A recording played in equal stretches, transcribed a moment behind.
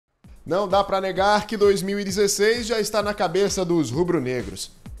Não dá para negar que 2016 já está na cabeça dos rubro-negros.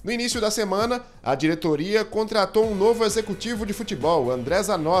 No início da semana, a diretoria contratou um novo executivo de futebol, André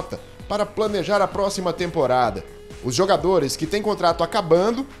Zanota, para planejar a próxima temporada. Os jogadores que têm contrato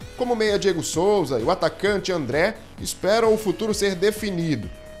acabando, como o meia Diego Souza e o atacante André, esperam o futuro ser definido.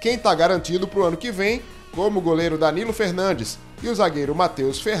 Quem está garantido para o ano que vem, como o goleiro Danilo Fernandes e o zagueiro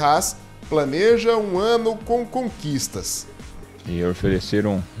Matheus Ferraz, planeja um ano com conquistas. E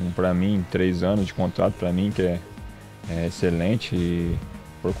ofereceram para mim 3 anos de contrato para mim, que é excelente. E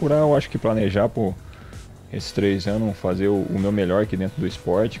procurar, eu acho que planejar por esses 3 anos, fazer o meu melhor aqui dentro do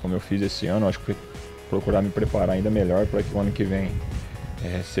esporte, como eu fiz esse ano. Acho que procurar me preparar ainda melhor para que o ano que vem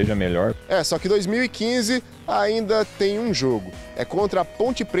seja melhor. Só que 2015 ainda tem um jogo. É contra a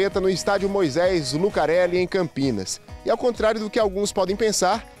Ponte Preta no estádio Moisés Lucarelli, em Campinas. E ao contrário do que alguns podem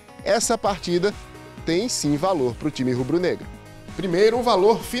pensar, essa partida tem sim valor para o time rubro-negro. Primeiro, um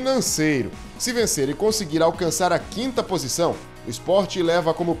valor financeiro. Se vencer e conseguir alcançar a 5ª posição, o Sport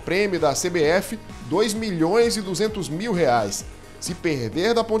leva como prêmio da CBF R$2.200.000. Se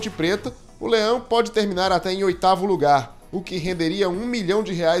perder da Ponte Preta, o Leão pode terminar até em 8º lugar, o que renderia R$1 milhão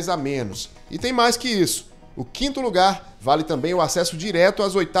a menos. E tem mais que isso. O 5º lugar vale também o acesso direto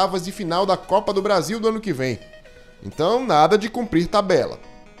às 8avas de final da Copa do Brasil do ano que vem. Então, nada de cumprir tabela.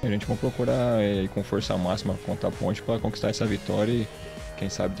 A gente vai procurar ir com força máxima contra a Ponte para conquistar essa vitória e, quem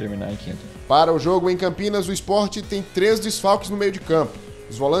sabe, terminar em 5º. Para o jogo em Campinas, o Sport tem 3 desfalques no meio de campo.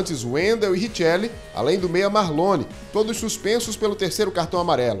 Os volantes Wendel e Richelli, além do meia Marlone, todos suspensos pelo 3º cartão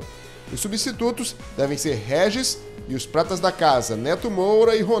amarelo. Os substitutos devem ser Regis e os pratas da casa, Neto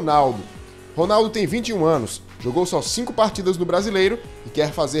Moura e Ronaldo. Ronaldo tem 21 anos, jogou só 5 partidas no Brasileiro e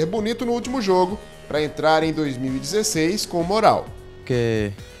quer fazer bonito no último jogo para entrar em 2016 com moral.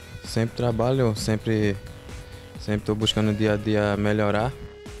 Porque sempre trabalho, sempre estou buscando dia a dia melhorar.